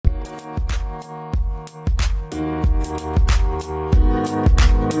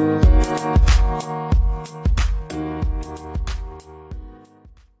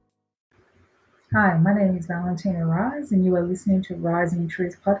Hi, my name is Valentina Rise, and you are listening to Rising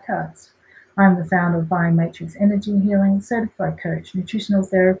Truth Podcast. I'm the founder of Biomatrix Energy Healing, certified coach, nutritional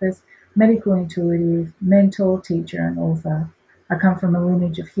therapist, medical intuitive, mentor, teacher, and author. I come from a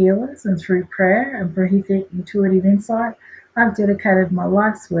lineage of healers, and through prayer and prolific intuitive insight, I've dedicated my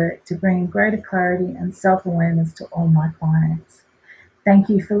life's work to bringing greater clarity and self awareness to all my clients. Thank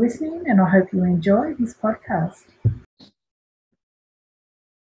you for listening, and I hope you enjoy this podcast.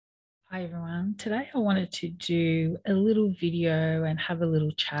 Hi everyone. Today I wanted to do a little video and have a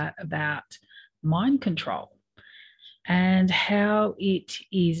little chat about mind control and how it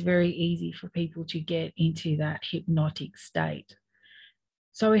is very easy for people to get into that hypnotic state.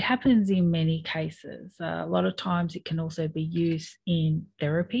 So it happens in many cases. A lot of times it can also be used in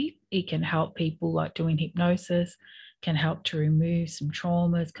therapy. It can help people like doing hypnosis, can help to remove some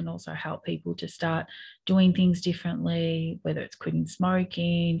traumas, can also help people to start doing things differently, whether it's quitting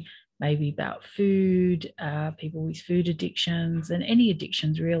smoking, maybe about food, people with food addictions and any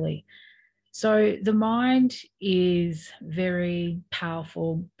addictions really. So the mind is very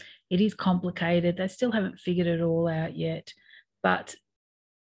powerful. It is complicated. They still haven't figured it all out yet, but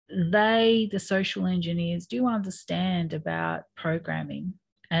the social engineers, do understand about programming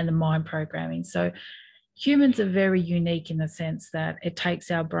and the mind programming. So humans are very unique in the sense that it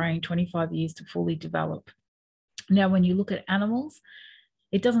takes our brain 25 years to fully develop. Now, when you look at animals,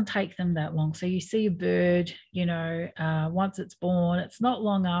 it doesn't take them that long. So you see a bird, once it's born, it's not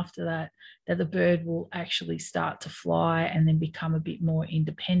long after that that the bird will actually start to fly and then become a bit more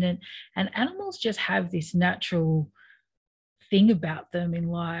independent. And animals just have this natural thing about them in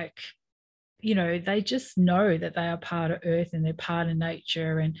they just know that they are part of earth and they're part of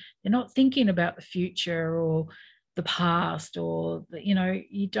nature, and they're not thinking about the future or the past, or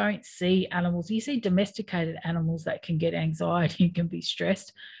you don't see animals. You see domesticated animals that can get anxiety and can be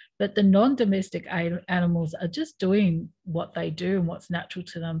stressed, but the non-domestic animals are just doing what they do and what's natural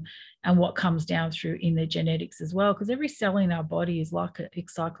to them and what comes down through in their genetics as well, because every cell in our body is like an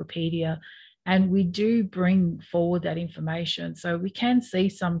encyclopedia, and we do bring forward that information. So we can see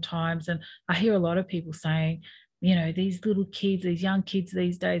sometimes, and I hear a lot of people saying, these little kids, these young kids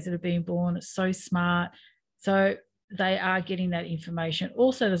these days that are being born, are so smart. So they are getting that information.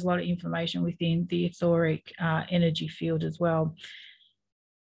 Also, there's a lot of information within the etheric energy field as well.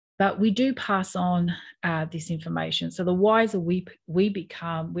 But we do pass on this information. So the wiser we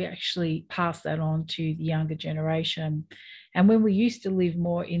become, we actually pass that on to the younger generation. And when we used to live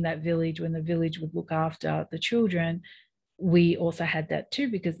more in that village, when the village would look after the children, we also had that too,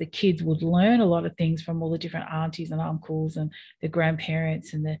 because the kids would learn a lot of things from all the different aunties and uncles and the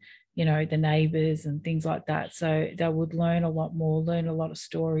grandparents and the neighbors and things like that. So they would learn a lot more, learn a lot of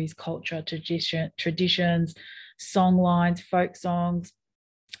stories, culture, traditions, song lines, folk songs.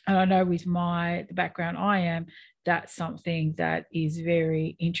 And I know with the background I am, that's something that is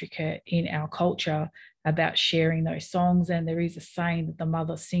very intricate in our culture about sharing those songs. And there is a saying that the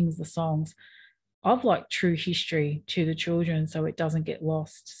mother sings the songs of like true history to the children so it doesn't get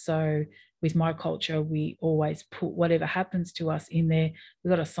lost. So with my culture, we always put whatever happens to us in there. We've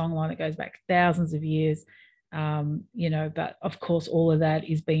got a song line that goes back thousands of years, but of course, all of that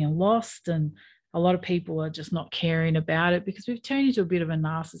is being lost, and a lot of people are just not caring about it because we've turned into a bit of a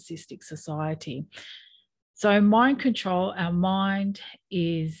narcissistic society. So mind control, our mind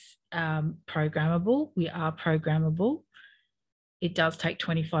is programmable. We are programmable. It does take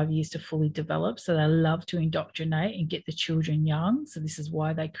 25 years to fully develop. So they love to indoctrinate and get the children young. So this is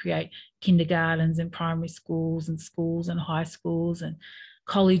why they create kindergartens and primary schools and high schools and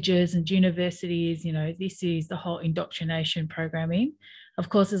colleges and universities. This is the whole indoctrination programming. Of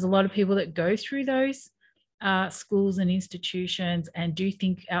course, there's a lot of people that go through those schools and institutions and do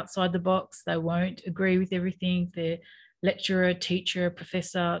think outside the box. They won't agree with everything their lecturer, teacher,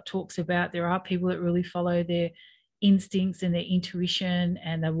 professor talks about. There are people that really follow their instincts and their intuition,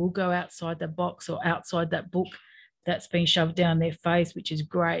 and they will go outside the box or outside that book that's been shoved down their face, which is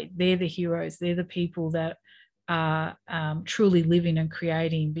great. They're the heroes. They're the people that are truly living and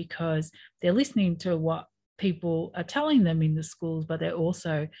creating, because they're listening to what people are telling them in the schools, but they're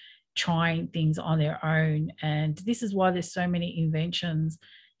also trying things on their own. And this is why there's so many inventions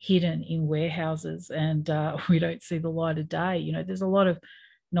hidden in warehouses, and we don't see the light of day. There's a lot of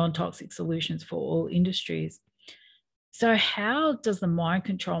non-toxic solutions for all industries. So how does the mind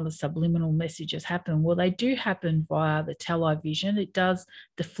control and the subliminal messages happen? Well, they do happen via the television. It does,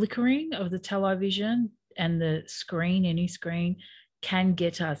 the flickering of the television and the screen, any screen, can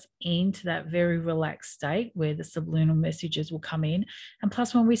get us into that very relaxed state where the subliminal messages will come in. And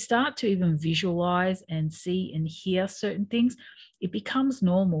plus, when we start to even visualize and see and hear certain things, it becomes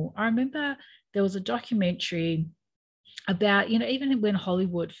normal. I remember there was a documentary about, even when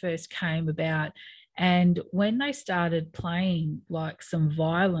Hollywood first came about, and when they started playing like some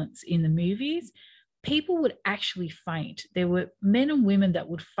violence in the movies, people would actually faint. There were men and women that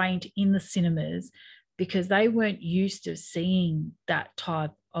would faint in the cinemas because they weren't used to seeing that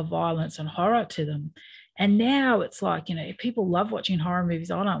type of violence and horror to them. And now it's like, people love watching horror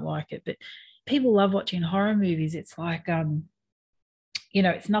movies. I don't like it, but people love watching horror movies. It's like,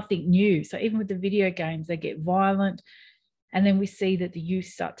 it's nothing new. So even with the video games, they get violent. And then we see that the youth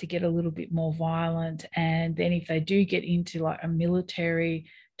start to get a little bit more violent. And then if they do get into like a military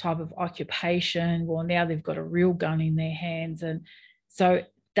type of occupation, well, now they've got a real gun in their hands. And so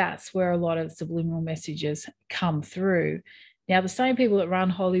that's where a lot of subliminal messages come through. Now, the same people that run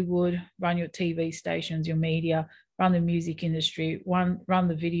Hollywood, run your TV stations, your media, run the music industry, run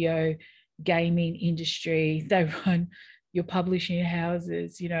the video gaming industry, they run your publishing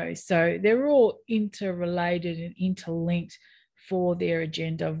houses, so they're all interrelated and interlinked for their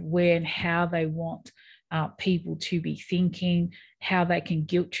agenda of where and how they want people to be thinking, how they can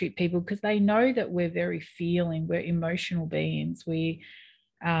guilt trip people, because they know that we're very feeling, we're emotional beings.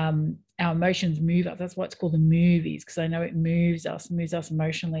 Our emotions move us. That's why it's called the movies, because I know it moves us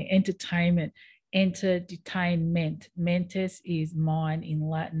emotionally. Entertainment, entertainment. Mentis is mind in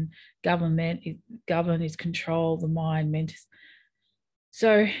Latin. Govern is control, the mind, mentis.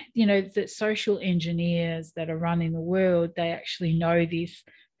 So, the social engineers that are running the world, they actually know this.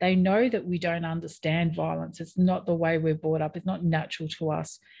 They know that we don't understand violence. It's not the way we're brought up. It's not natural to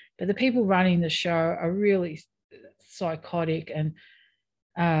us. But the people running the show are really psychotic and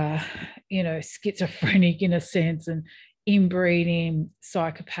schizophrenic in a sense, and inbreeding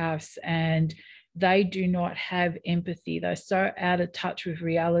psychopaths, and they do not have empathy. They're so out of touch with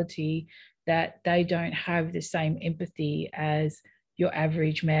reality that they don't have the same empathy as your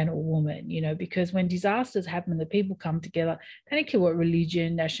average man or woman, because when disasters happen, the people come together. They don't care what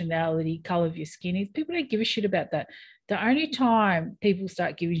religion, nationality, color of your skin is. People don't give a shit about that. The only time people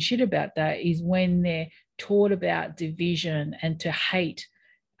start giving shit about that is when they're taught about division and to hate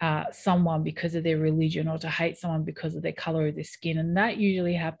someone because of their religion, or to hate someone because of their color of their skin. And that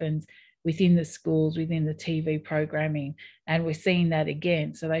usually happens within the schools, within the TV programming. And we're seeing that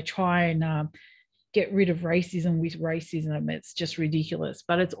again. So they try and get rid of racism with racism. It's just ridiculous,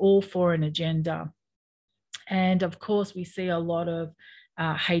 but it's all for an agenda. And of course, we see a lot of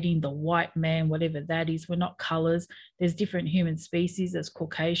hating the white man, whatever that is. We're not colors. There's different human species. There's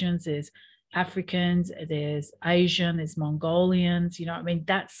Caucasians, there's Africans, there's Asian, there's Mongolians.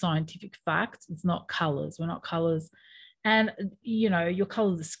 That's scientific fact. It's not colors. We're not colors. And, your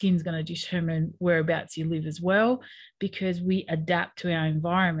color of the skin is going to determine whereabouts you live as well, because we adapt to our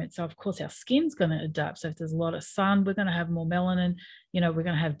environment. So, of course, our skin's going to adapt. So if there's a lot of sun, we're going to have more melanin, we're going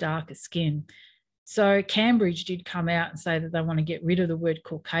to have darker skin. So Cambridge did come out and say that they want to get rid of the word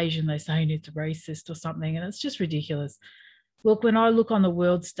Caucasian. They're saying it's racist or something, and it's just ridiculous. Look, when I look on the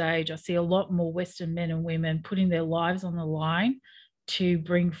world stage, I see a lot more Western men and women putting their lives on the line to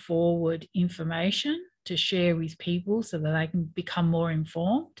bring forward information to share with people so that they can become more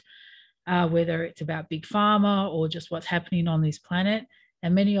informed, whether it's about big pharma or just what's happening on this planet.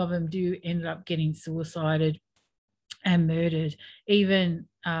 And many of them do end up getting suicided and murdered. Even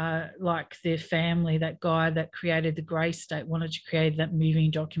like their family, that guy that created the Grey State wanted to create that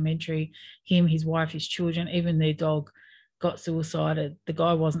moving documentary, him, his wife, his children, even their dog got suicided. The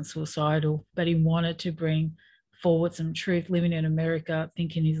guy wasn't suicidal, but he wanted to bring forward some truth, living in America,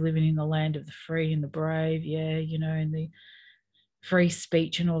 thinking he's living in the land of the free and the brave, and the free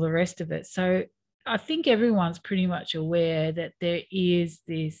speech and all the rest of it. So I think everyone's pretty much aware that there is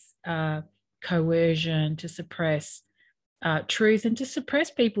this coercion to suppress truth and to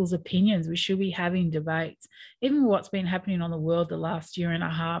suppress people's opinions. We should be having debates. Even what's been happening on the world the last year and a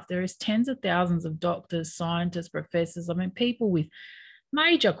half, there is tens of thousands of doctors, scientists, professors, people with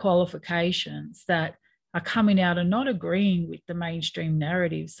major qualifications that are coming out and not agreeing with the mainstream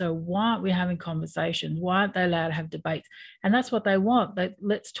narrative. So why aren't we having conversations? Why aren't they allowed to have debates? And that's what they want.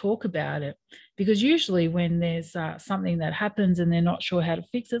 Let's talk about it. Because usually when there's something that happens and they're not sure how to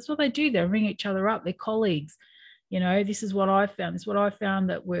fix it, that's what they do. They ring each other up, their colleagues. This is what I found. This is what I found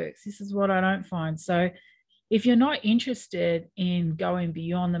that works. This is what I don't find. So if you're not interested in going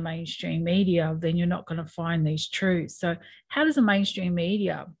beyond the mainstream media, then you're not going to find these truths. So how does the mainstream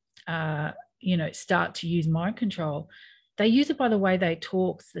media start to use mind control? They use it by the way they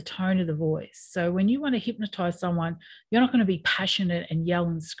talk, the tone of the voice. So when you want to hypnotize someone, you're not going to be passionate and yell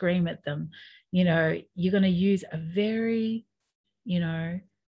and scream at them. You're going to use a very,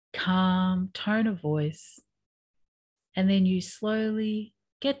 calm tone of voice. And then you slowly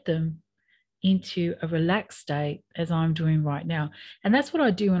get them into a relaxed state as I'm doing right now. And that's what I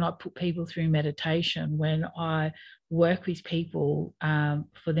do when I put people through meditation, when I work with people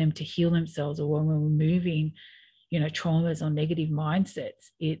for them to heal themselves, or when we're removing, traumas or negative mindsets.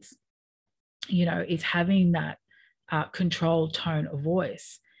 It's having that controlled tone of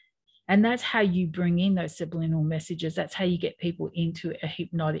voice. And that's how you bring in those subliminal messages. That's how you get people into a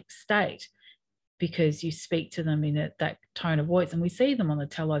hypnotic state, because you speak to them in that tone of voice. And we see them on the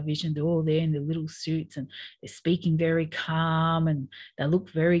television, they're all there in their little suits and they're speaking very calm and they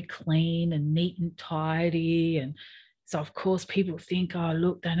look very clean and neat and tidy. And so, of course, people think, oh,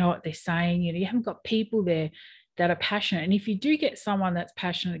 look, they know what they're saying. You haven't got people there that are passionate. And if you do get someone that's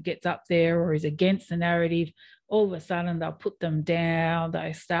passionate, gets up there or is against the narrative, all of a sudden they'll put them down,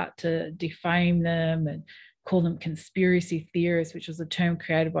 they start to defame them and call them conspiracy theorists, which was a term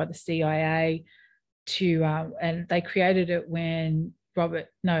created by the CIA and they created it when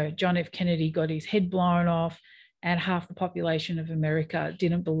John F. Kennedy got his head blown off and half the population of America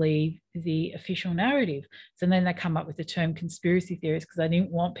didn't believe the official narrative. So then they come up with the term conspiracy theorists because they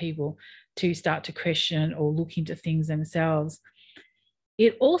didn't want people to start to question or look into things themselves.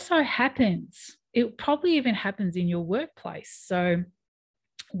 It also happens, it probably even happens in your workplace. So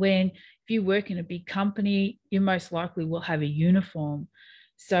if you work in a big company, you most likely will have a uniform.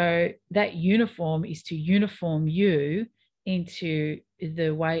 So that uniform is to uniform you into the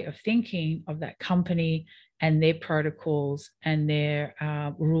way of thinking of that company and their protocols and their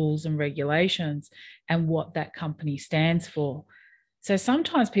rules and regulations and what that company stands for. So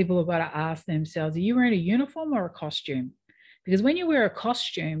sometimes people have got to ask themselves, are you wearing a uniform or a costume? Because when you wear a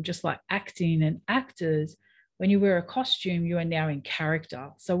costume, just like acting and actors, when you wear a costume, you are now in character.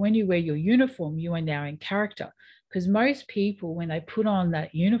 So when you wear your uniform, you are now in character. Because most people, when they put on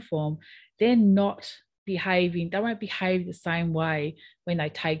that uniform, they're not behaving, they won't behave the same way when they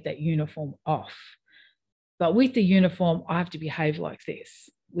take that uniform off. But with the uniform, I have to behave like this.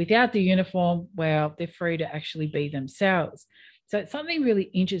 Without the uniform, well, they're free to actually be themselves. So it's something really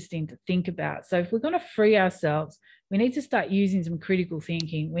interesting to think about. So if we're going to free ourselves, we need to start using some critical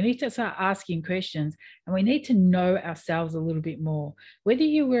thinking. We need to start asking questions, and we need to know ourselves a little bit more. Whether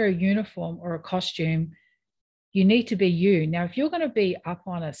you wear a uniform or a costume, you need to be you. Now, if you're going to be up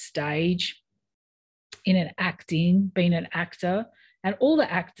on a stage being an actor, and all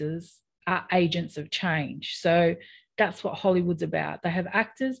the actors are agents of change. So that's what Hollywood's about. They have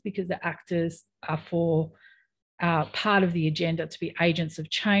actors because the actors are for part of the agenda to be agents of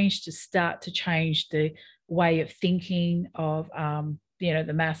change, to start to change the way of thinking of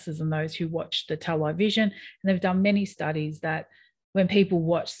the masses and those who watch the television. And they've done many studies that when people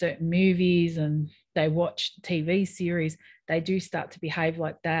watch certain movies and they watch TV series, they do start to behave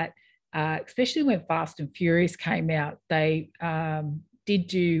like that. Especially when Fast and Furious came out, they did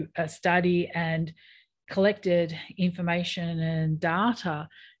do a study and collected information and data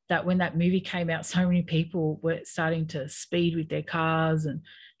that when that movie came out, so many people were starting to speed with their cars and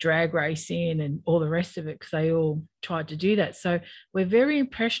drag racing and all the rest of it because they all tried to do that. So we're very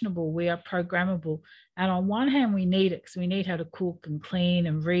impressionable. We are programmable. And on one hand, we need it because we need how to cook and clean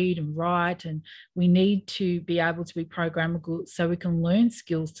and read and write. And we need to be able to be programmable so we can learn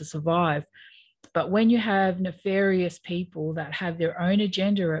skills to survive. But when you have nefarious people that have their own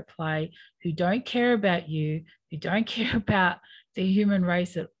agenda at play, who don't care about you, who don't care about the human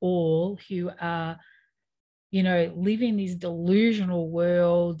race at all, who are, living this delusional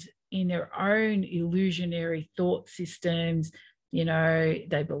world in their own illusionary thought systems,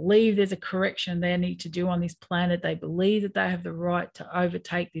 they believe there's a correction they need to do on this planet. They believe that they have the right to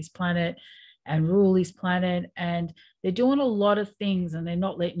overtake this planet and rule this planet. And they're doing a lot of things and they're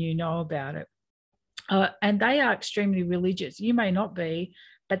not letting you know about it. And they are extremely religious. You may not be,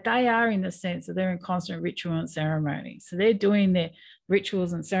 but they are in the sense that they're in constant ritual and ceremony. So they're doing their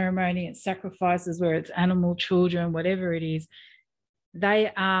rituals and ceremony and sacrifices, where it's animal, children, whatever it is. They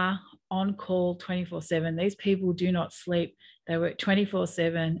are on call 24/7. These people do not sleep. They work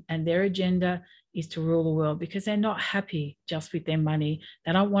 24/7, and their agenda is to rule the world because they're not happy just with their money.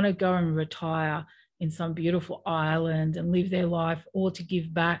 They don't want to go and retire in some beautiful island and live their life or to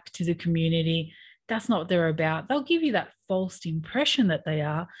give back to the community. That's not what they're about. They'll give you that false impression that they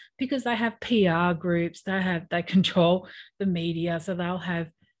are because they have PR groups, they control the media. So they'll have,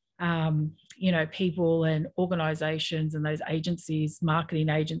 people and organizations and those agencies, marketing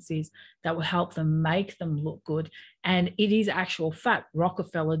agencies that will help them make them look good. And it is actual fact.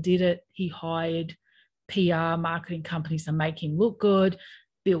 Rockefeller did it. He hired PR marketing companies to make him look good.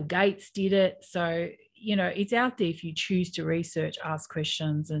 Bill Gates did it. So it's out there if you choose to research, ask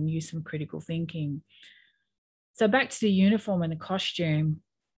questions, and use some critical thinking. So back to the uniform and the costume.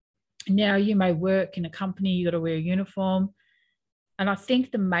 Now, you may work in a company, you got to wear a uniform. And I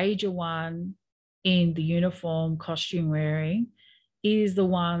think the major one in the uniform costume wearing is the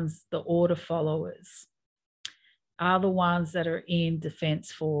ones, the order followers, are the ones that are in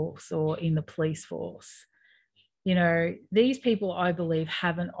defense force or in the police force. You know, these people, I believe,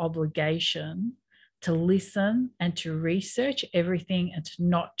 have an obligation to listen and to research everything and to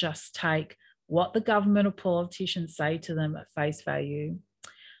not just take what the government or politicians say to them at face value.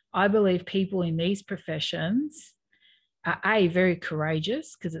 I believe people in these professions are very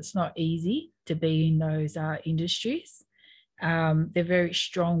courageous, because it's not easy to be in those industries. They're very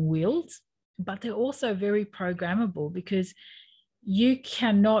strong-willed, but they're also very programmable, because you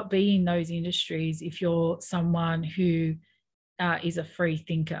cannot be in those industries if you're someone who is a free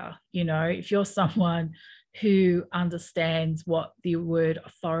thinker. You know, if you're someone who understands what the word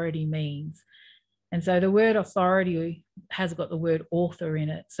authority means. And so the word authority has got the word author in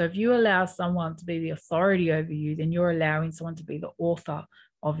it. So if you allow someone to be the authority over you, then you're allowing someone to be the author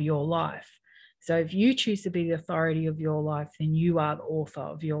of your life. So if you choose to be the authority of your life, then you are the author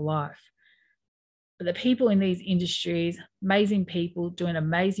of your life. But the people in these industries, amazing people doing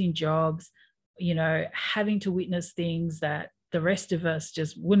amazing jobs, you know, having to witness things that the rest of us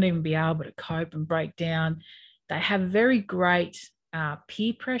just wouldn't even be able to cope and break down. They have very great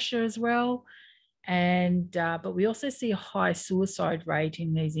peer pressure as well. And but we also see a high suicide rate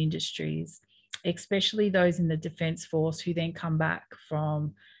in these industries, especially those in the defense force who then come back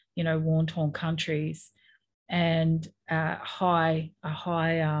from, you know, war-torn countries, and a high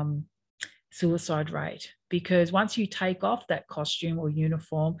suicide rate, because once you take off that costume or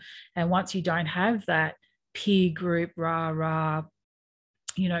uniform, and once you don't have that peer group,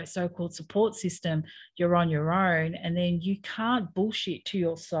 you know, so-called support system, you're on your own, and then you can't bullshit to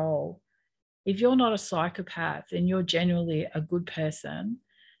your soul. If you're not a psychopath and you're genuinely a good person,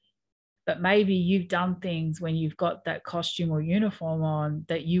 but maybe you've done things when you've got that costume or uniform on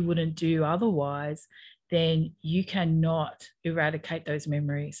that you wouldn't do otherwise, then you cannot eradicate those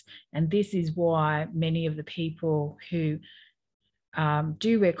memories. And this is why many of the people who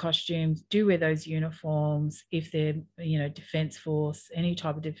do wear costumes, do wear those uniforms, if they're, you know, defense force, any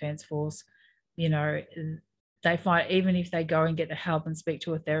type of defense force, you know, they find even if they go and get the help and speak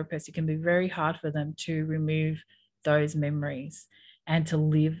to a therapist, it can be very hard for them to remove those memories and to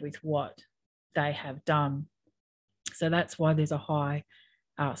live with what they have done. So that's why there's a high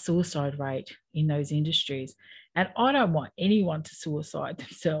suicide rate in those industries. And I don't want anyone to suicide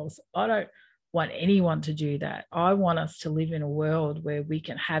themselves. I don't want anyone to do that. I want us to live in a world where we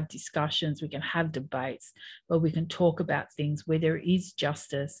can have discussions, we can have debates, where we can talk about things, where there is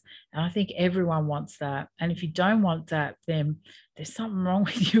justice. And I think everyone wants that. And if you don't want that, then there's something wrong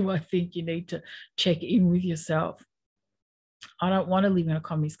with you. I think you need to check in with yourself. I don't want to live in a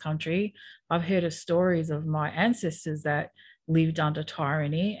communist country. I've heard of stories of my ancestors that lived under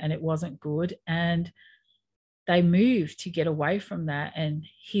tyranny and it wasn't good. And they moved to get away from that. And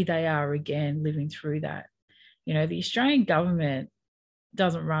here they are again living through that. You know, the Australian government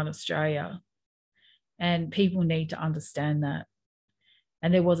doesn't run Australia, and people need to understand that.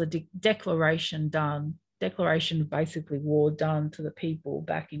 And there was a declaration of basically war done to the people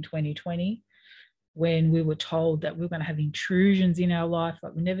back in 2020, when we were told that we were going to have intrusions in our life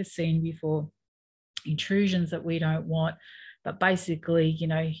like we've never seen before, intrusions that we don't want. But basically, you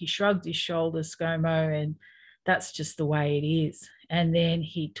know, he shrugged his shoulders, ScoMo, and that's just the way it is. And then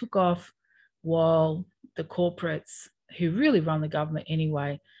he took off while the corporates who really run the government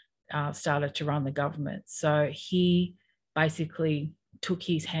anyway started to run the government. So he basically took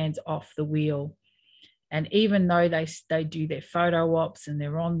his hands off the wheel. And even though they do their photo ops and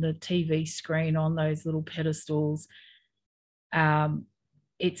they're on the TV screen on those little pedestals,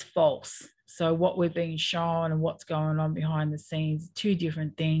 it's false. So what we're being shown and what's going on behind the scenes, two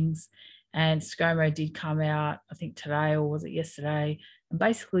different things. And ScoMo did come out, I think today, or was it yesterday, and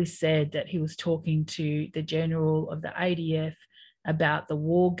basically said that he was talking to the general of the ADF about the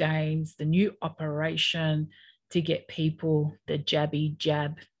war games, the new operation to get people the jabby,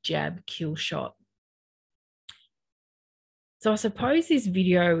 jab, kill shot. So I suppose this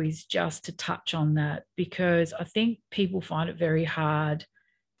video is just to touch on that, because I think people find it very hard.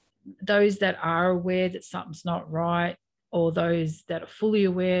 Those that are aware that something's not right, or those that are fully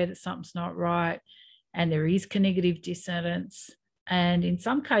aware that something's not right, and there is cognitive dissonance. And in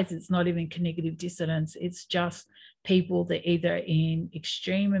some cases, it's not even cognitive dissonance. It's just people that either in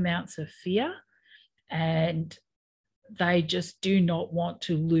extreme amounts of fear and they just do not want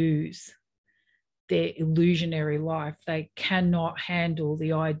to lose their illusionary life. They cannot handle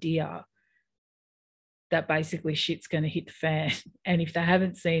the idea that basically shit's going to hit the fan. And if they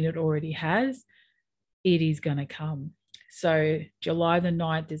haven't seen it already has, it is going to come. So July the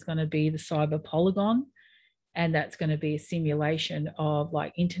 9th is going to be the Cyber Polygon, and that's going to be a simulation of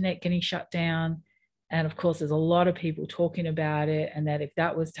like internet getting shut down. And of course, there's a lot of people talking about it, and that if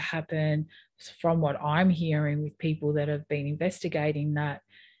that was to happen, from what I'm hearing with people that have been investigating that,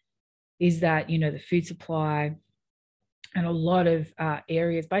 is that, you know, the food supply and a lot of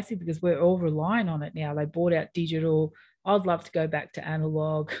areas, basically because we're all relying on it now. They bought out digital. I'd love to go back to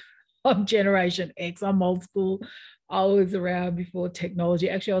analog. I'm Generation X. I'm old school. I was around before technology.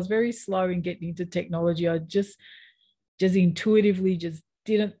 Actually, I was very slow in getting into technology. I just intuitively just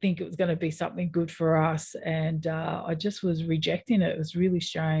didn't think it was going to be something good for us. And I just was rejecting it. It was really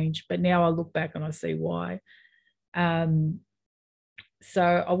strange. But now I look back and I see why. So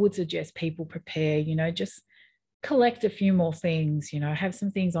I would suggest people prepare, you know, just collect a few more things, you know, have some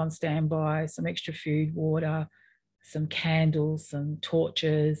things on standby, some extra food, water, some candles, some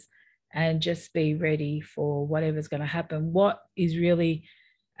torches, and just be ready for whatever's going to happen. What is really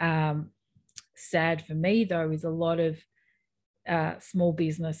sad for me, though, is a lot of small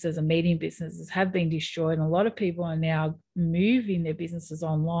businesses and medium businesses have been destroyed, and a lot of people are now moving their businesses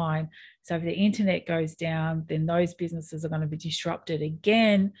online. So if the internet goes down, then those businesses are going to be disrupted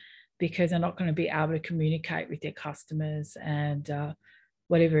again, because they're not going to be able to communicate with their customers and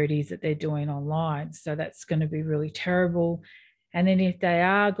whatever it is that they're doing online. So that's going to be really terrible. And then if they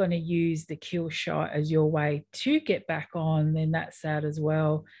are going to use the kill shot as your way to get back on, then that's sad as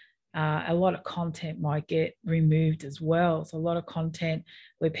well. A lot of content might get removed as well. So a lot of content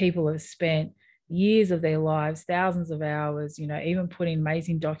where people have spent years of their lives, thousands of hours, you know, even putting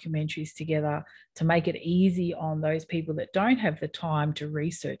amazing documentaries together to make it easy on those people that don't have the time to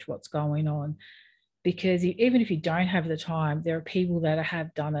research what's going on. Because even if you don't have the time, there are people that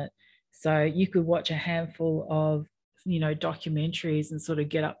have done it. So you could watch a handful of, you know, documentaries and sort of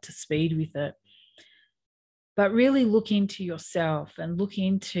get up to speed with it. But really look into yourself and look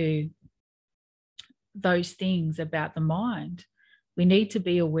into those things about the mind. We need to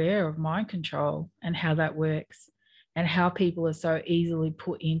be aware of mind control and how that works, and how people are so easily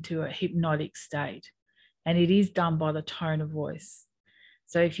put into a hypnotic state. And it is done by the tone of voice.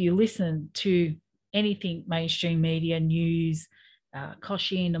 So if you listen to anything mainstream media, news,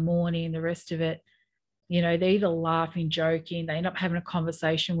 Koshi in the morning, the rest of it, you know, they're either laughing, joking, they end up having a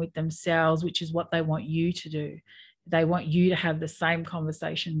conversation with themselves, which is what they want you to do. They want you to have the same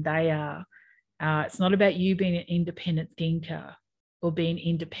conversation they are. It's not about you being an independent thinker or being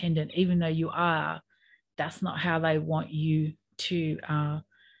independent, even though you are. That's not how they want you to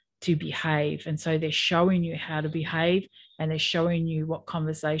behave. And so they're showing you how to behave, and they're showing you what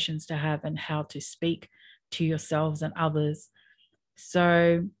conversations to have and how to speak to yourselves and others.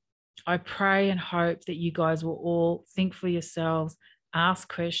 So I pray and hope that you guys will all think for yourselves,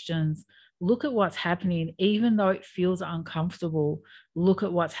 ask questions, look at what's happening, even though it feels uncomfortable. Look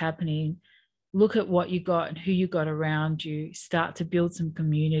at what's happening. Look at what you got and who you got around you. Start to build some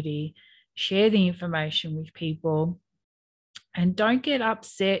community. Share the information with people. And don't get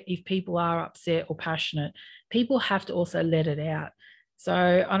upset if people are upset or passionate. People have to also let it out.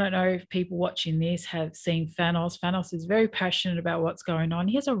 So I don't know if people watching this have seen Thanos. Thanos is very passionate about what's going on.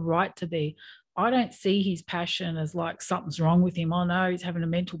 He has a right to be. I don't see his passion as like something's wrong with him. Oh no, he's having a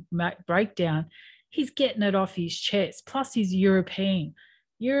mental breakdown. He's getting it off his chest. Plus he's European.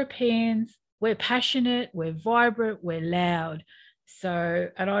 Europeans, we're passionate, we're vibrant, we're loud. So,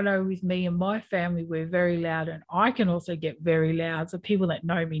 and I know with me and my family, we're very loud, and I can also get very loud. So people that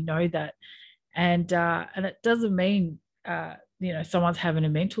know me know that. And it doesn't mean, you know, someone's having a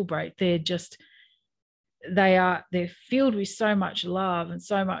mental break. They're filled with so much love and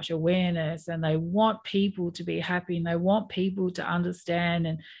so much awareness, and they want people to be happy, and they want people to understand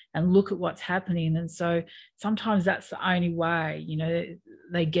and look at what's happening. And so sometimes that's the only way, you know,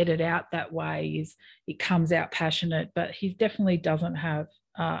 they get it out that way, is it comes out passionate. But he definitely doesn't have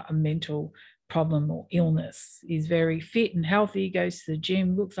a mental problem or illness. He's very fit and healthy, goes to the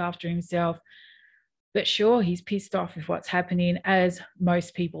gym, looks after himself. But sure, he's pissed off with what's happening, as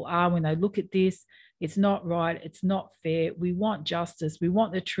most people are when they look at this. It's not right. It's not fair. We want justice. We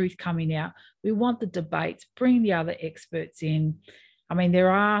want the truth coming out. We want the debates. Bring the other experts in. I mean, there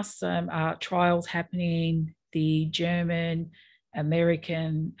are some trials happening. The German,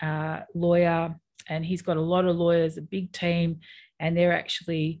 American lawyer, and he's got a lot of lawyers, a big team, and they're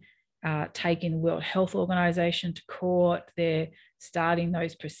actually taking the World Health Organization to court. They're starting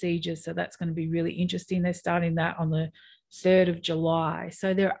those procedures. So that's going to be really interesting. They're starting that on the 3rd of July.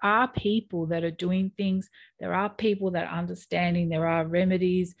 So there are people that are doing things. There are people that are understanding. There are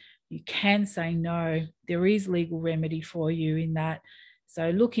remedies. You can say no. There is legal remedy for you in that. So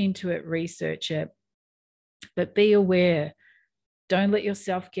look into it, research it, but be aware. Don't let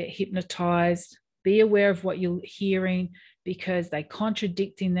yourself get hypnotized. Be aware of what you're hearing, because they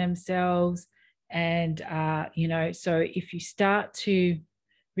contradict in themselves. And, so if you start to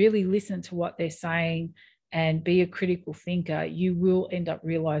really listen to what they're saying and be a critical thinker, you will end up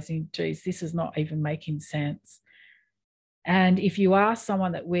realizing, geez, this is not even making sense. And if you are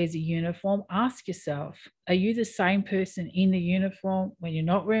someone that wears a uniform, ask yourself, are you the same person in the uniform when you're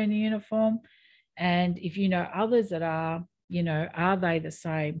not wearing the uniform? And if you know others that are, are they the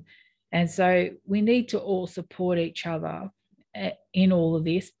same? And so we need to all support each other in all of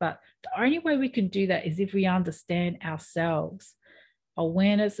this. But the only way we can do that is if we understand ourselves.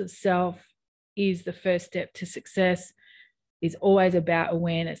 Awareness of self is the first step to success. Is always about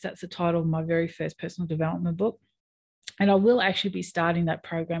awareness. That's the title of my very first personal development book. And I will actually be starting that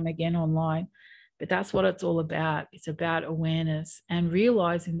program again online. But that's what it's all about. It's about awareness and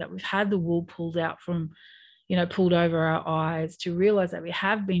realizing that we've had the wool pulled out from, pulled over our eyes, to realize that we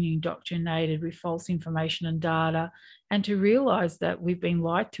have been indoctrinated with false information and data, and to realize that we've been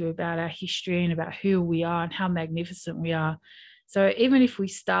lied to about our history and about who we are and how magnificent we are. So even if we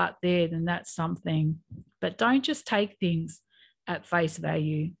start there, then that's something. But don't just take things at face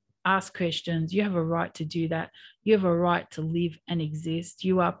value. Ask questions. You have a right to do that. You have a right to live and exist.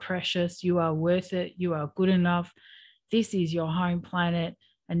 You are precious. You are worth it. You are good enough. This is your home planet,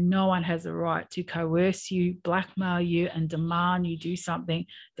 and no one has a right to coerce you, blackmail you, and demand you do something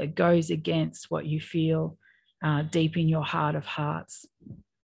that goes against what you feel deep in your heart of hearts.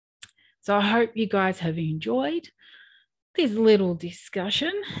 So I hope you guys have enjoyed this little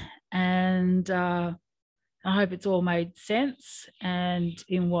discussion, and I hope it's all made sense and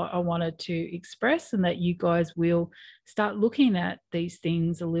in what I wanted to express, and that you guys will start looking at these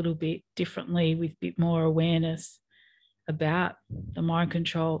things a little bit differently with a bit more awareness about the mind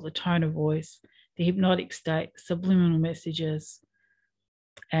control, the tone of voice, the hypnotic state, subliminal messages,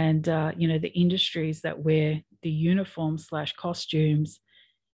 and, the industries that wear the uniforms / costumes,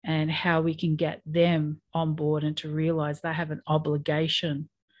 and how we can get them on board and to realize they have an obligation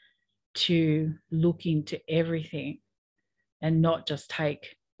to look into everything and not just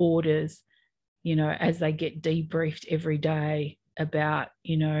take orders, as they get debriefed every day about,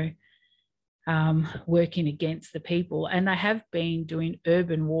 working against the people. And they have been doing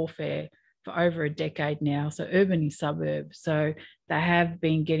urban warfare for over a decade now. So urban is suburb. So they have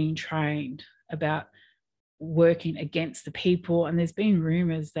been getting trained about working against the people. And there's been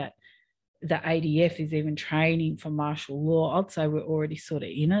rumors that the ADF is even training for martial law. I'd say we're already sort of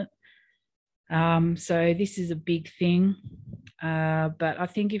in it. So this is a big thing. But I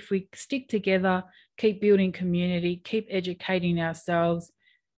think if we stick together, keep building community, keep educating ourselves,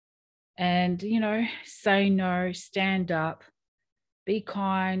 and, say no, stand up, be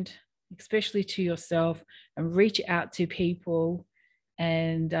kind, especially to yourself, and reach out to people.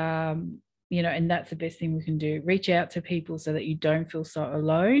 And, and that's the best thing we can do. Reach out to people so that you don't feel so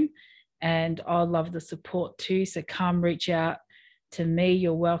alone. And I love the support too. So come reach out to me.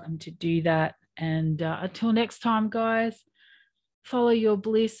 You're welcome to do that. And until next time, guys, follow your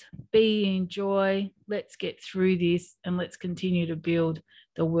bliss, be in joy. Let's get through this, and let's continue to build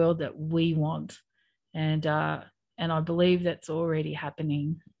the world that we want. And I believe that's already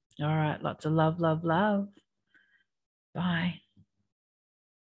happening. All right, lots of love, love, love. Bye.